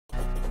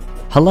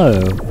Hello,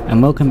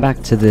 and welcome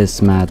back to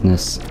this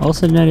madness,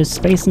 also known as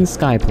Space and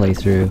Sky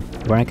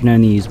playthrough, where I can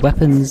only use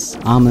weapons,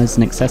 armours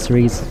and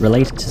accessories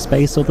related to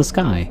space or the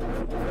sky.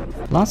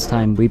 Last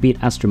time we beat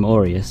Astrum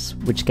Aureus,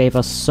 which gave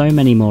us so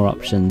many more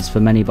options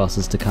for many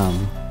bosses to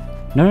come.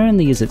 Not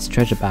only is its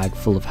treasure bag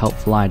full of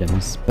helpful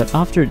items, but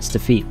after its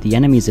defeat the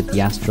enemies of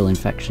the astral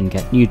infection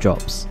get new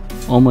drops,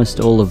 almost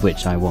all of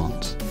which I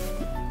want.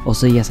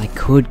 Also yes, I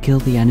could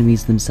kill the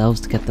enemies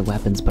themselves to get the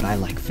weapons, but I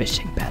like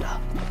fishing better.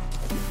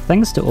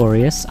 Thanks to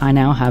Aureus, I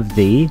now have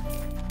the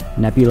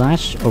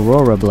Nebulash,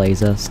 Aurora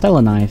Blazer,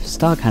 Stellar Knife,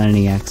 Star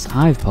Cannon EX,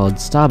 Hive Pod,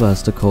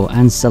 Starburster Core,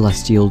 and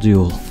Celestial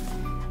Duel.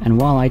 And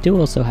while I do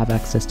also have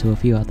access to a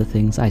few other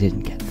things, I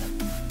didn't get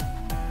them.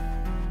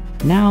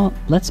 Now,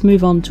 let's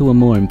move on to a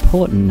more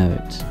important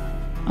note.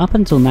 Up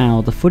until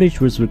now, the footage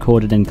was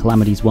recorded in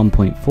Calamity's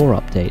 1.4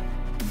 update,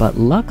 but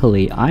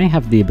luckily I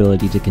have the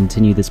ability to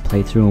continue this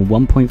playthrough in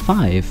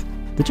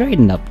 1.5, the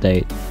Drayden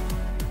update.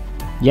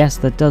 Yes,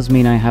 that does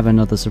mean I have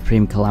another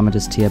Supreme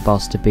Calamitous tier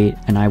boss to beat,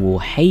 and I will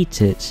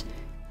hate it,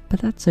 but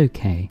that's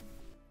okay.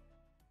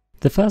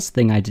 The first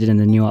thing I did in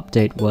the new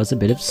update was a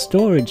bit of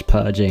storage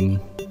purging.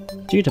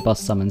 Due to boss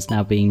summons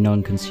now being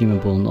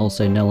non-consumable and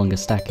also no longer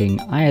stacking,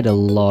 I had a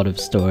lot of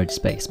storage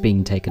space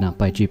being taken up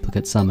by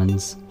duplicate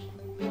summons.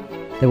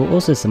 There were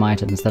also some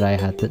items that I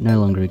had that no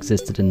longer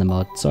existed in the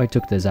mod, so I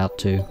took those out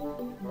too.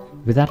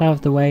 With that out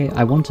of the way,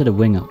 I wanted a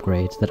wing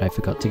upgrade that I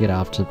forgot to get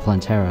after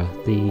Plantera,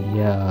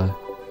 the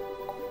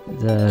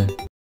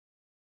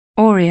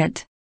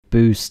Aureate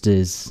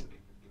boosters.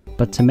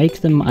 But to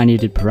make them I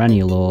needed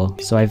perennial ore,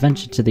 so I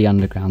ventured to the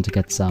underground to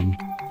get some.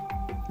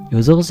 It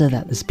was also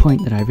at this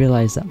point that I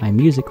realised that my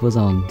music was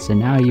on, so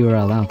now you are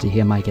allowed to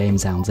hear my game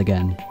sounds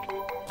again.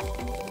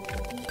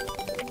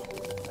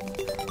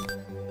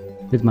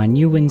 With my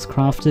new wings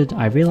crafted,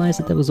 I realised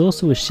that there was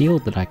also a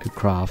shield that I could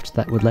craft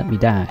that would let me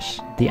dash,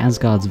 the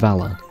Asgard's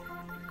Valor.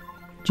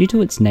 Due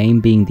to its name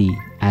being the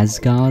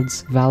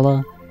Asgard's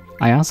Valor,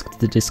 I asked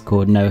the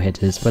Discord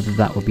no-hitters whether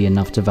that would be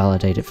enough to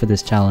validate it for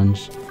this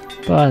challenge,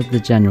 but the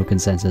general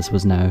consensus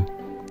was no.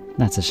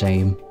 That's a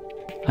shame.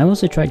 I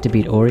also tried to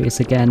beat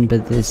Aureus again,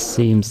 but this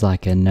seems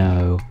like a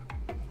no.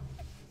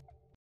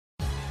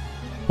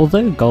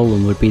 Although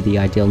Golem would be the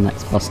ideal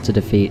next boss to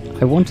defeat,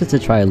 I wanted to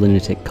try a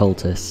Lunatic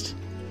Cultist.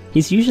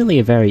 He's usually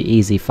a very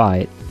easy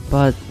fight,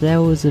 but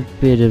there was a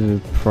bit of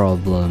a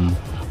problem.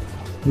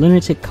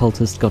 Lunatic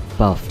Cultist got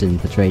buffed in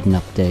the Drayden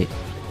update.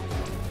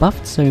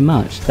 Buffed so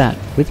much that,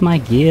 with my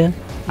gear,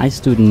 I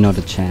stood not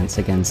a chance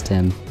against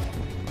him.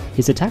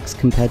 His attacks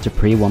compared to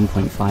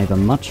pre-1.5 are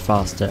much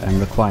faster and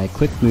require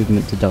quick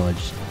movement to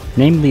dodge,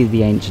 namely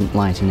the Ancient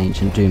Light and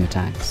Ancient Doom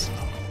attacks.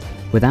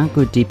 Without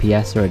good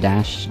DPS or a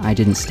dash, I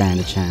didn't stand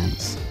a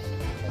chance.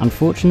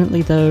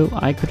 Unfortunately though,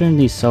 I could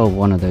only solve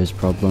one of those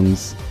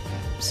problems,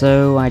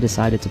 so I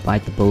decided to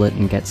bite the bullet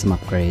and get some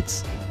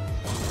upgrades.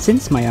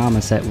 Since my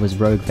armor set was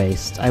rogue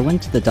based, I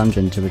went to the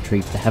dungeon to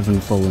retrieve the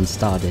Heaven-Fallen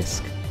Star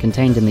Disc,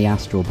 contained in the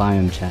Astral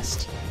Biome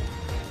chest.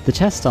 The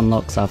chest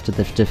unlocks after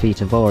the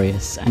defeat of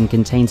Aureus, and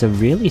contains a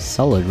really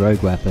solid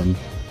rogue weapon.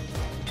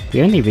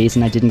 The only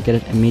reason I didn't get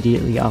it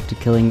immediately after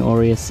killing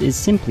Aureus is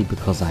simply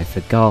because I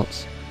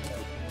forgot.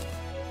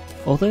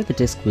 Although the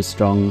disc was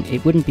strong,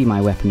 it wouldn't be my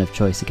weapon of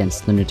choice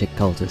against Lunatic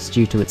Cultists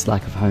due to its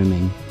lack of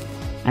homing.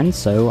 And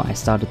so I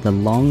started the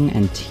long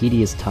and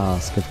tedious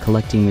task of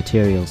collecting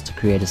materials to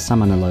create a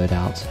summoner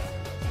loadout.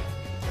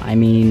 I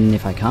mean,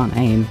 if I can't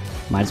aim,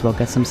 might as well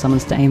get some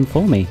summons to aim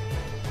for me.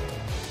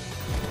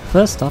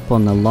 First up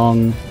on the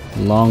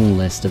long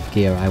list of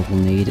gear I will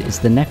need is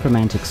the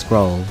Necromantic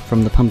Scroll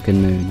from the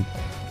Pumpkin Moon.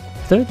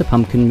 Though the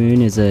Pumpkin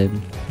Moon is a,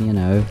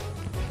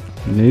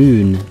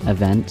 moon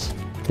event,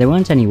 there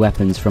weren't any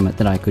weapons from it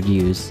that I could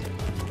use.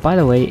 By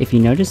the way, if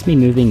you notice me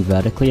moving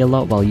vertically a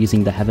lot while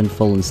using the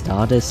Heaven-Fallen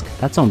Star Disc,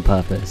 that's on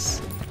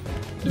purpose.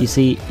 You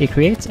see, it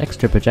creates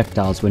extra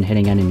projectiles when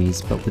hitting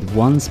enemies, but with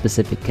one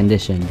specific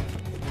condition.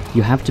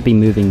 You have to be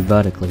moving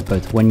vertically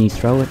both when you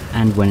throw it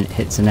and when it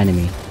hits an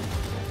enemy.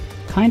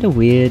 Kinda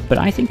weird, but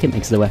I think it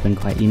makes the weapon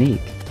quite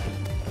unique.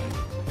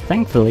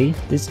 Thankfully,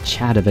 this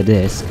Chad of a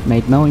disc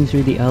made mowing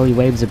through the early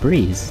waves a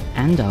breeze,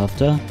 and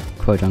after,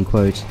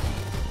 quote-unquote,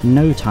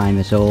 no time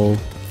at all,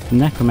 the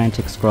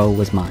Necromantic Scroll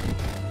was mine.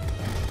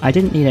 I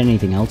didn't need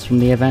anything else from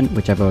the event,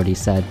 which I've already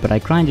said, but I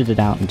grinded it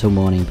out until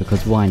morning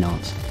because why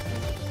not?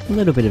 A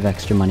little bit of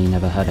extra money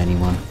never hurt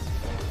anyone.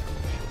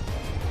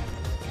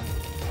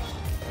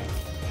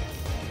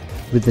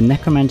 With the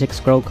Necromantic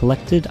Scroll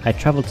collected, I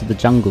travelled to the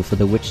jungle for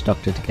the Witch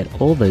Doctor to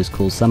get all those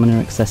cool summoner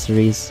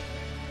accessories,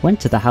 went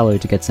to the Hallow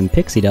to get some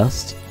pixie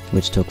dust,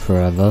 which took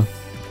forever,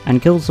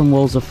 and killed some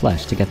walls of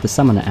flesh to get the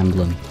summoner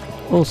emblem,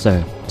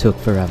 also took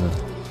forever.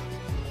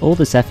 All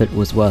this effort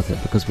was worth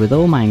it because with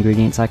all my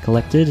ingredients I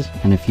collected,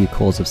 and a few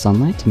cores of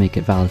sunlight to make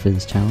it valid for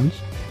this challenge,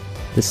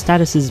 the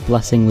Status's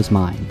blessing was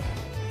mine.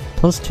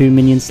 Plus 2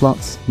 minion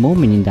slots, more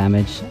minion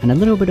damage, and a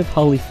little bit of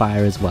holy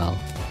fire as well.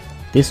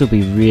 This will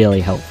be really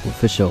helpful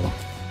for sure.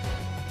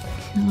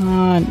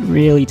 Can't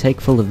really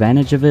take full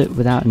advantage of it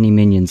without any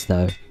minions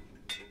though.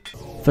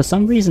 For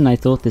some reason I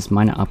thought this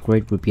minor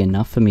upgrade would be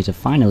enough for me to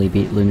finally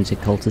beat Lunatic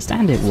Cultist,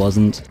 and it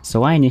wasn't,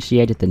 so I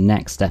initiated the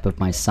next step of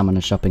my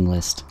summoner shopping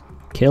list.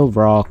 Kill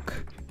Rock.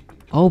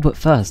 Oh, but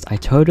first, I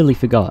totally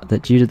forgot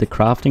that due to the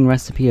crafting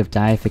recipe of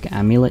Deific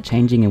Amulet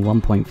changing in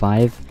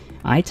 1.5,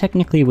 I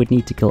technically would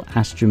need to kill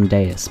Astrum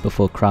Aureus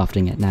before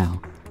crafting it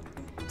now.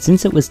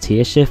 Since it was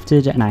tier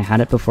shifted and I had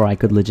it before I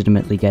could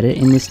legitimately get it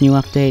in this new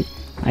update,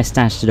 I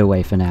stashed it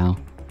away for now.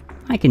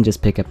 I can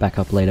just pick it back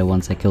up later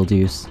once I kill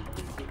Deuce.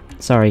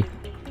 Sorry,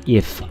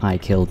 if I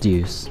kill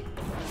Deuce.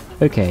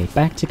 Okay,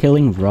 back to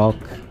killing Rock.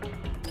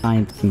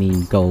 I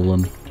mean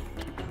Golem.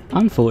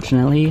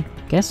 Unfortunately,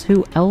 guess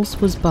who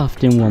else was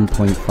buffed in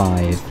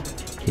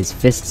 1.5? His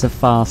fists are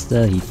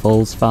faster, he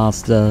falls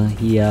faster,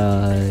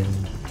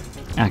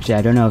 Actually,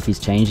 I don't know if he's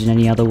changed in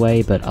any other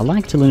way, but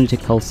alike to Lunatic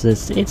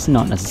Cultist, it's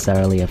not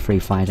necessarily a free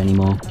fight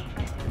anymore.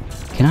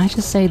 Can I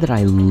just say that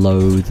I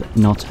loathe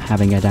not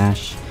having a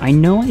dash? I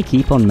know I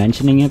keep on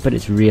mentioning it, but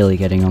it's really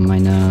getting on my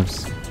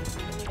nerves.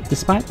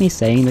 Despite me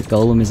saying that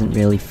Golem isn't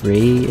really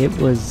free, it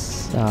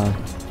was,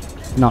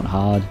 not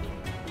hard.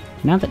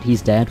 Now that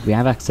he's dead, we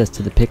have access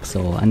to the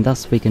Pixel, and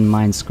thus we can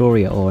mine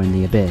Scoria ore in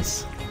the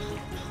Abyss.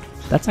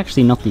 That's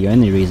actually not the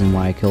only reason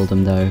why I killed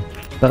him though.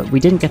 But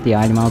we didn't get the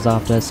item I was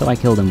after, so I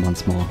killed him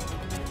once more.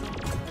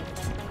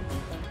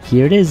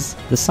 Here it is,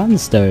 the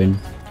Sunstone.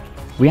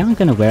 We aren't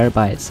going to wear it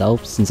by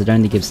itself, since it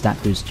only gives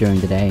stat boost during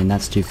the day and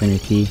that's too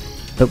finicky,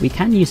 but we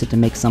can use it to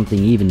make something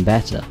even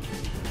better.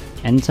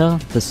 Enter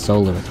the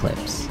Solar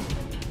Eclipse.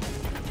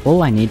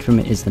 All I need from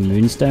it is the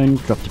Moonstone,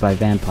 dropped by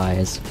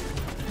vampires.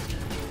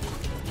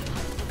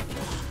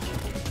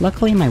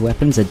 Luckily my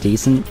weapons are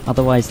decent,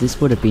 otherwise this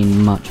would have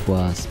been much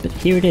worse, but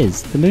here it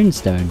is, the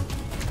Moonstone.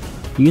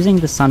 Using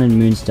the Sun and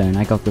Moonstone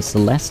I got the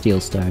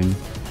Celestial Stone,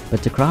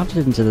 but to craft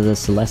it into the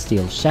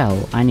Celestial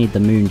Shell I need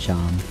the Moon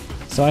Charm,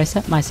 so I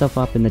set myself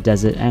up in the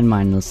desert and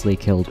mindlessly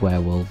killed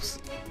werewolves.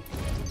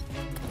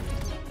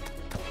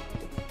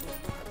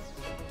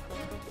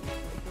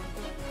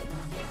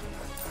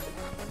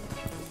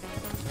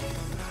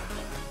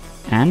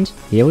 And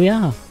here we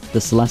are,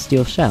 the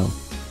Celestial Shell.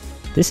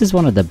 This is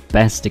one of the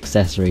best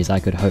accessories I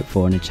could hope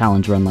for in a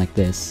challenge run like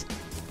this.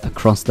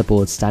 Across the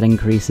board stat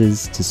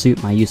increases to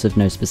suit my use of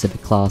no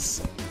specific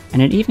class,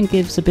 and it even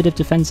gives a bit of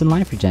defense and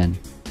life regen.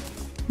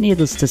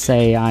 Needless to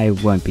say, I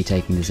won't be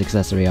taking this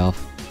accessory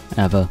off.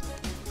 Ever.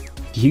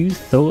 You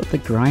thought the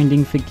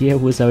grinding for gear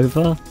was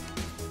over?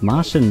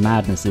 Martian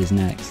Madness is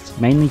next,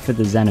 mainly for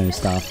the Xeno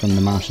stuff from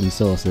the Martian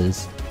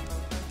sources.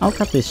 I'll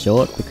cut this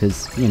short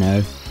because, you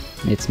know,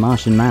 it's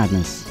Martian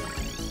Madness.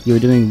 You are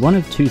doing one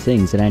of two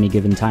things at any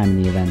given time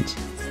in the event.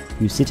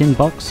 You sit in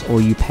box or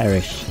you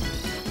perish.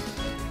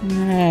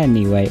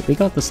 Anyway, we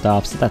got the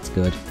staff, so that's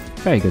good.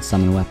 Very good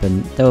summon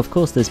weapon, though of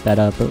course there's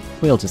better, but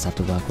we'll just have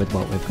to work with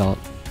what we've got.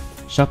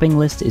 Shopping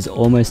list is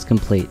almost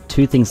complete,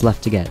 2 things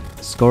left to get,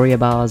 Scoria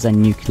Bars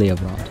and Nuclear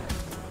Rod.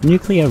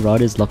 Nuclear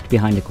Rod is locked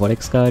behind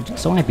Aquatic Scourge,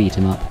 so I beat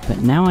him up, but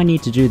now I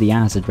need to do the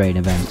Acid Rain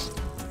event.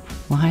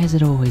 Why is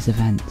it always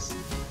events?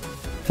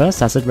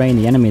 First Acid Rain,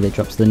 the enemy that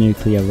drops the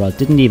Nuclear Rod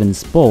didn't even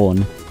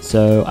spawn,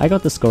 so I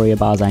got the Scoria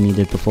Bars I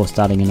needed before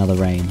starting another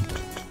rain.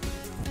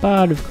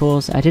 But of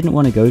course, I didn't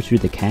want to go through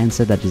the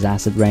cancer that is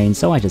Acid Rain,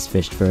 so I just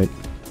fished for it.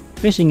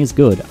 Fishing is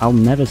good, I'll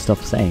never stop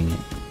saying it.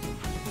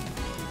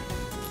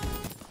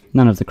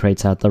 None of the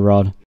crates had the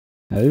rod.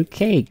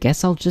 Okay,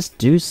 guess I'll just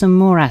do some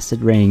more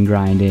Acid Rain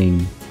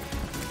grinding.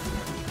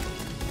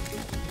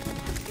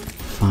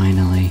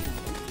 Finally.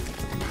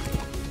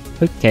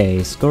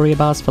 Okay, Scoria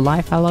Bars for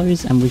Life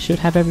Alloys, and we should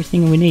have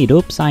everything we need.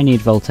 Oops, I need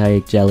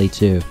Voltaic Jelly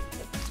too.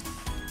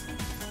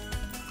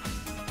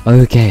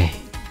 Okay.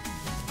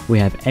 We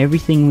have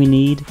everything we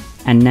need,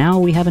 and now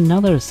we have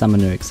another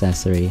summoner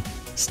accessory,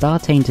 Star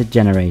Tainted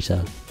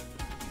Generator.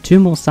 2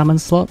 more summon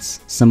slots,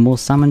 some more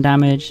summon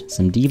damage,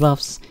 some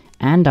debuffs,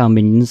 and our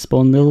minions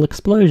spawn little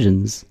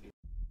explosions.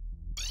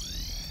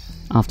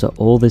 After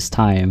all this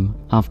time,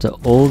 after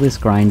all this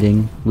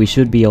grinding, we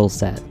should be all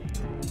set.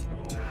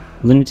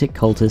 Lunatic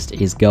Cultist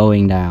is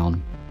going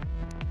down.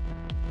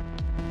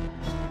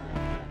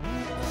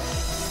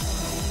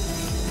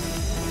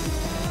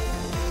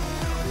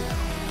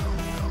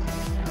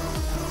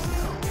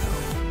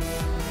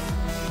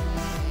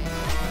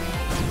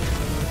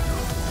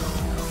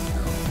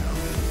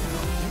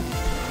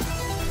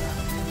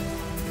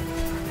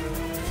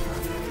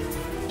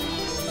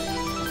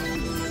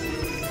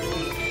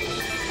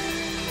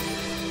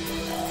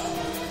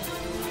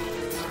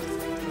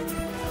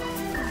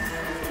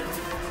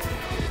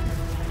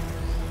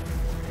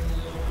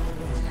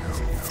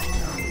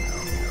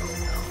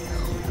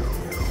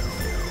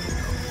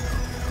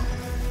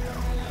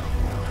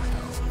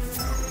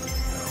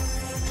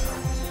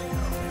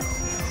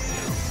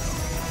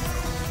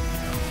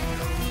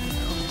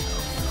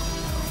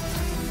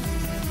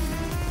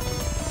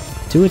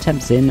 Two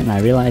attempts in and I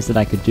realised that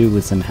I could do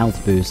with some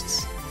health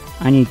boosts.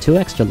 I need 2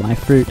 extra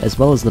life fruit as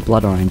well as the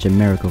blood orange and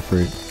miracle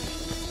fruit.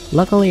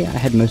 Luckily I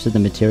had most of the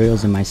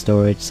materials in my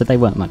storage so they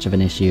weren't much of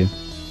an issue.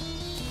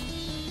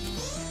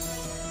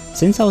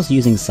 Since I was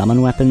using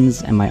summon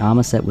weapons and my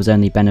armor set was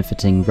only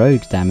benefiting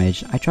rogue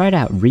damage, I tried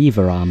out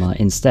Reaver armor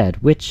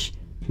instead, which,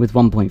 with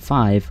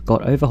 1.5,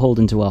 got overhauled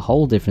into a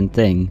whole different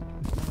thing.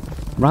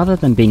 Rather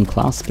than being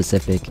class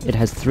specific, it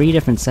has 3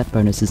 different set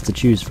bonuses to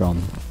choose from.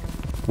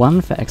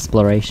 One for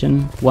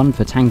exploration, one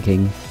for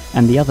tanking,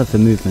 and the other for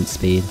movement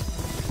speed.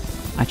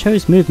 I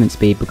chose movement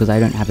speed because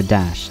I don't have a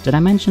dash. Did I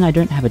mention I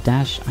don't have a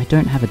dash? I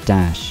don't have a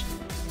dash.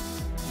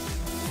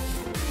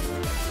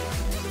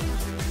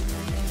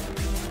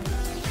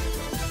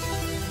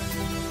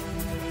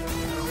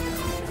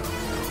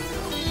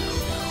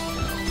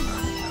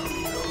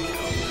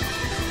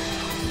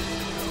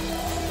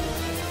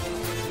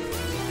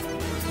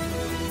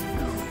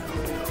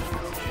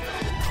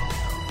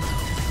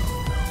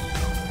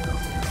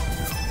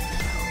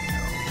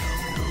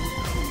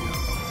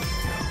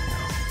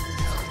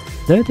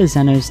 Though the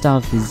Xeno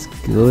stuff is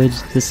good,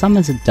 the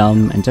summons are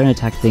dumb and don't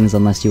attack things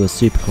unless you are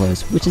super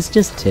close, which is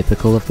just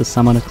typical of the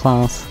summoner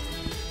class.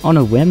 On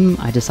a whim,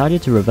 I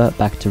decided to revert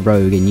back to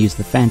Rogue and use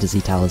the Fantasy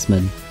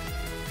Talisman.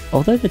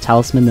 Although the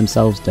Talisman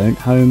themselves don't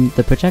home,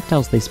 the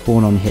projectiles they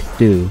spawn on hit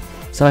do,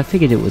 so I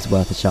figured it was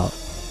worth a shot.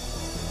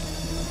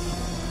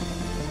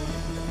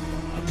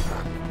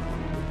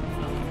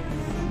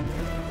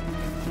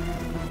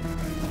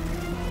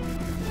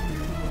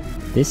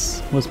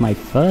 This was my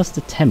first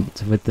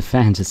attempt with the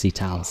Fantasy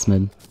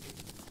Talisman.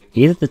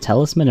 Either the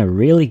Talisman are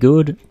really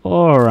good,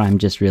 or I'm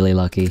just really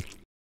lucky.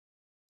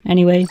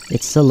 Anyway,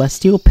 it's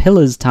Celestial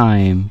Pillars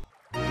time!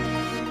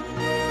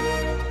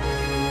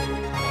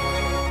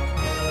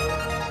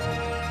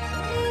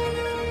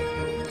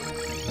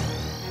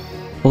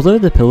 Although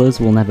the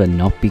pillars will never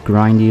not be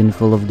grindy and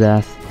full of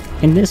death,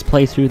 in this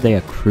playthrough they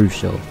are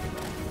crucial.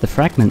 The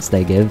fragments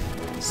they give,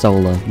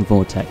 Solar,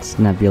 Vortex,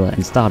 Nebula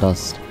and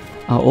Stardust,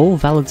 are all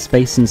valid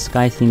space and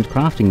sky themed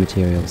crafting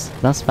materials,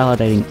 thus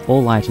validating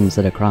all items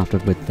that are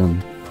crafted with them.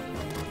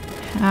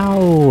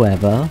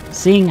 However,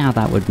 seeing how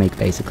that would make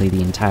basically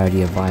the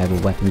entirety of viable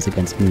weapons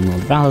against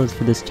Moonlord valid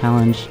for this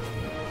challenge,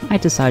 I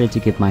decided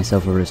to give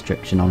myself a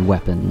restriction on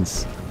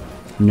weapons.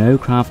 No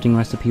crafting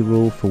recipe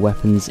rule for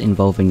weapons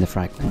involving the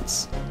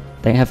fragments.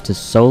 They have to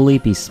solely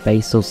be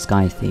space or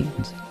sky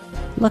themed.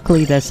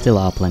 Luckily there still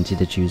are plenty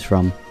to choose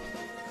from.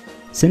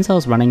 Since I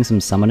was running some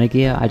summoner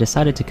gear, I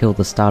decided to kill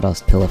the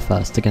Stardust pillar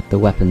first to get the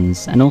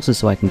weapons, and also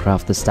so I can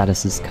craft the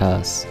Status's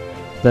Curse,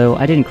 though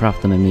I didn't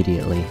craft them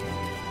immediately.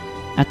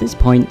 At this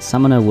point,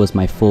 summoner was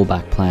my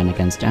fallback plan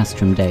against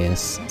Astrum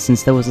Aureus,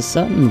 since there was a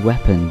certain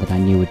weapon that I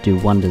knew would do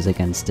wonders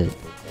against it.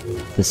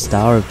 The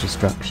Star of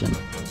Destruction.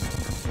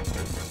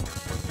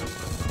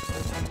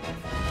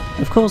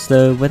 Of course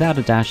though, without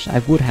a dash, I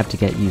would have to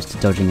get used to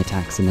dodging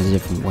attacks in a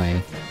different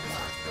way.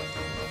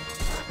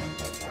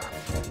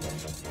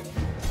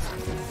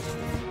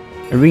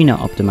 Arena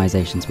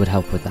optimizations would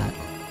help with that.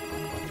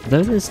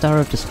 Though the Star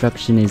of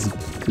Destruction is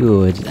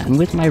good, and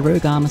with my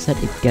rogue armor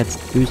set it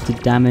gets boosted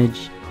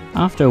damage,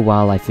 after a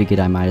while I figured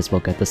I might as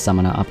well get the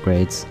summoner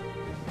upgrades.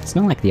 It's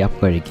not like the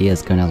upgraded gear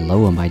is gonna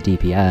lower my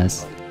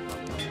DPS.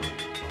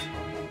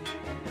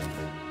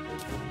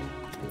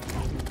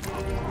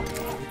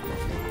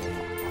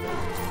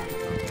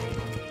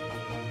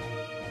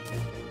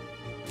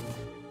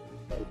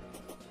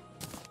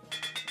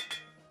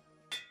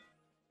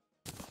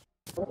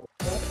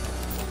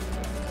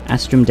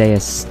 Astrum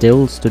Aureus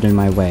still stood in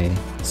my way,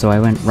 so I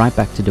went right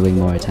back to doing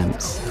more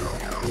attempts.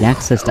 The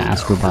access to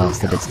Astral Bars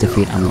that its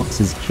defeat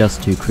unlocks is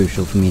just too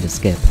crucial for me to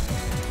skip.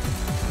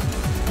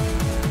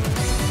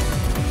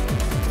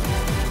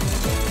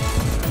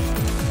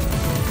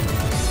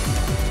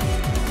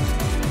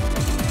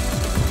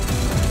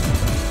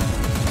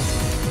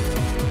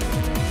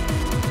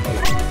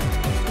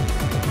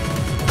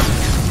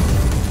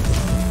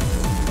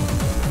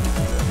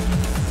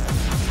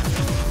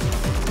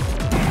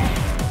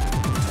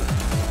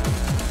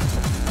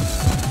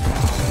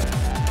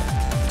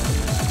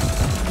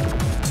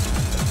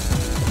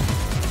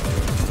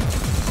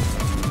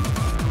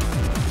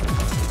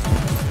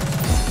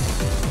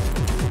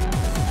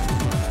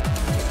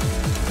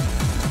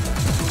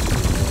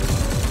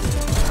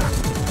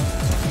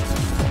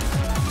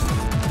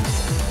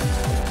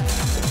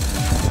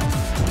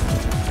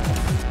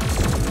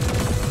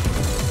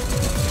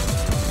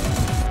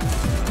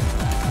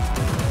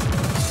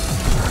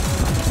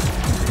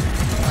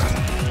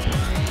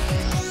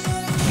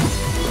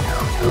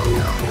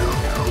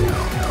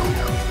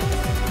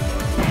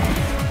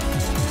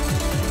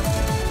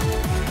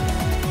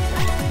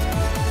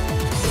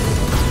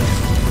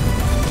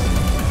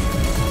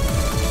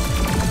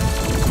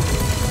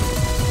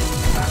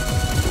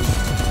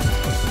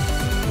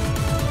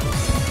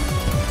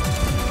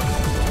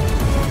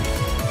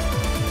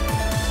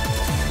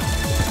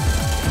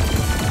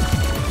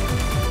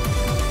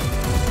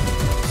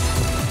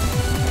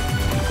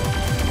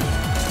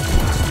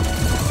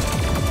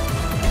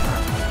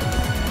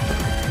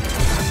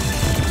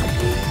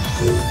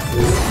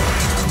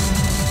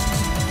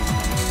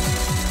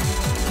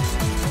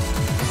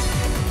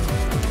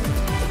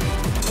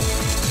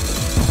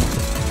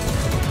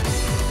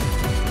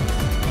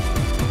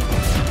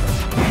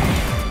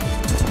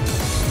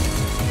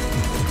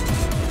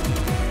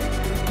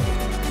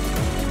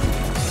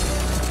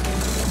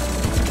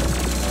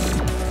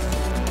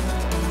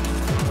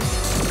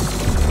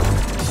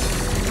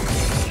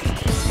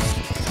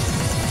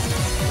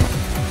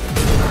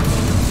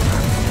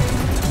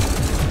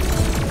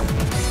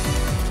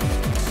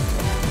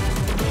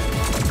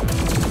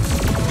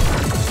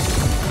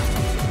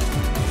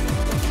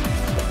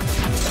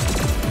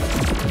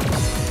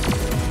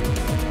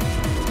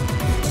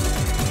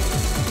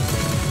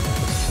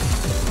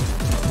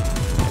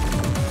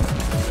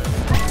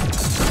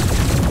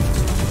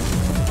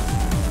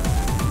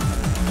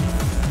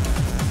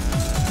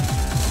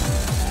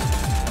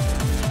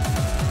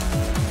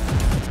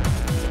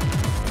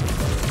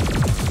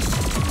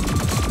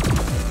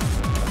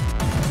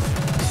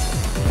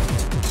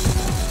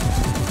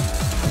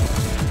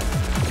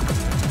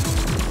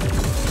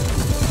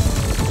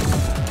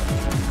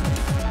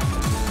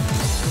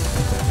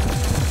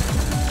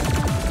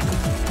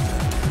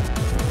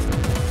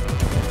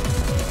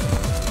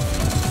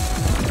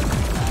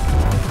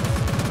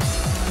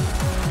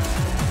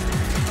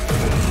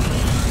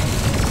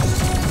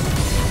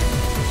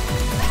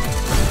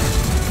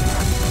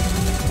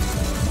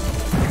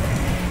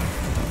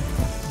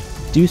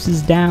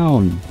 Deuces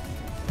down!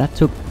 That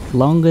took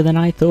longer than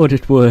I thought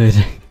it would.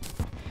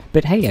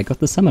 But hey, I got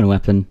the summon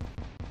weapon.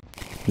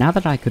 Now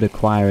that I could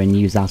acquire and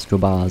use astral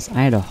bars,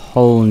 I had a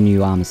whole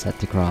new armor set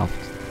to craft.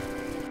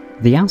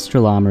 The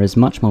astral armor is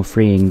much more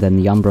freeing than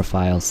the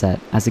Umbraphile set,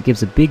 as it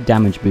gives a big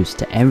damage boost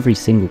to every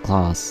single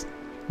class,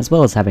 as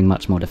well as having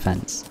much more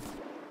defense.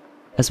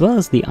 As well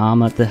as the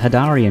armor, the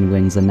Hadarian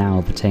wings are now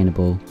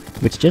obtainable,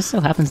 which just so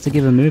happens to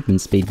give a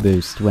movement speed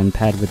boost when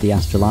paired with the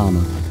astral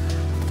armor.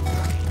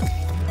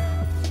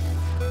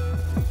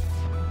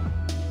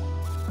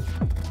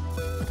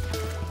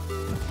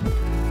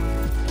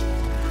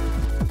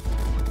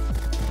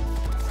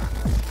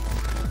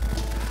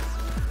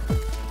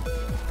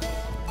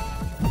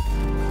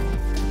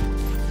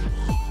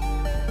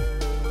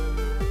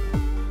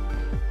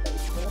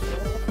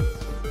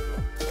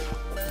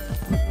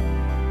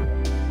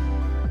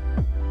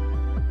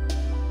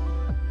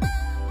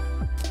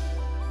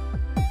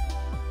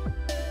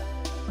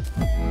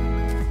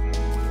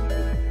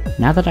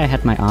 Now that I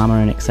had my armor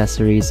and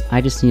accessories,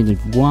 I just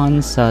needed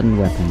one certain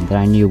weapon that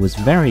I knew was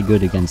very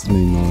good against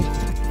Moonlord.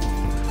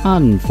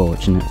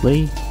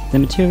 Unfortunately, the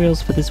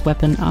materials for this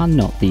weapon are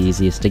not the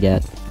easiest to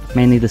get,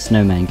 mainly the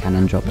snowman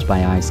cannon dropped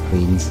by Ice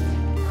Queens.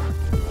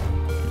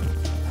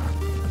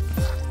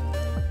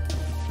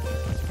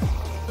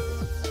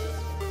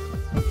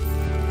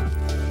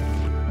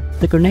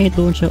 The grenade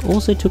launcher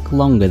also took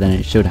longer than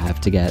it should have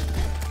to get.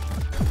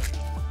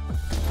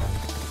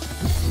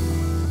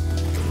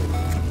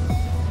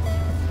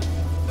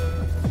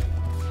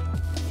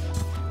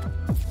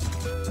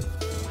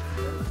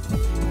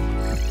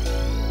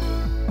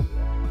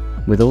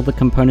 With all the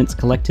components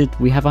collected,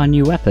 we have our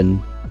new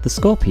weapon, the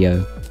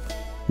Scorpio.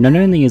 Not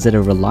only is it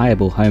a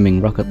reliable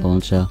homing rocket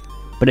launcher,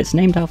 but it's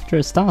named after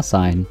a star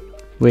sign,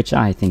 which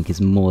I think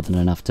is more than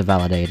enough to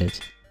validate it.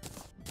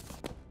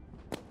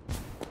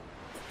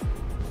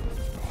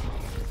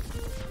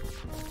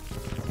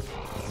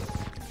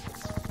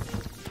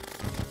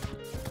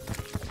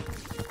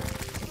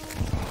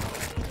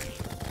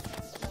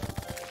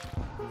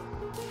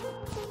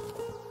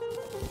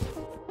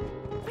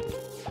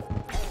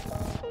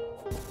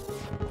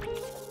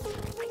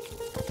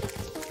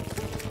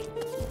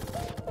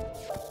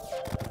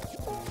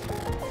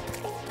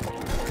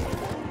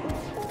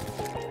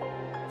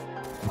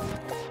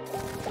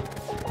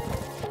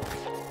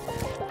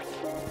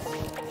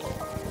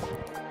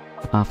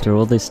 After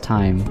all this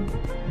time,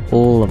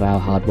 all of our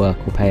hard work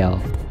will pay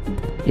off.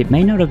 It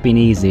may not have been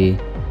easy,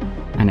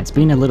 and it's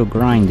been a little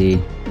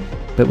grindy,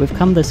 but we've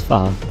come this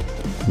far,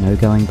 no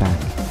going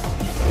back.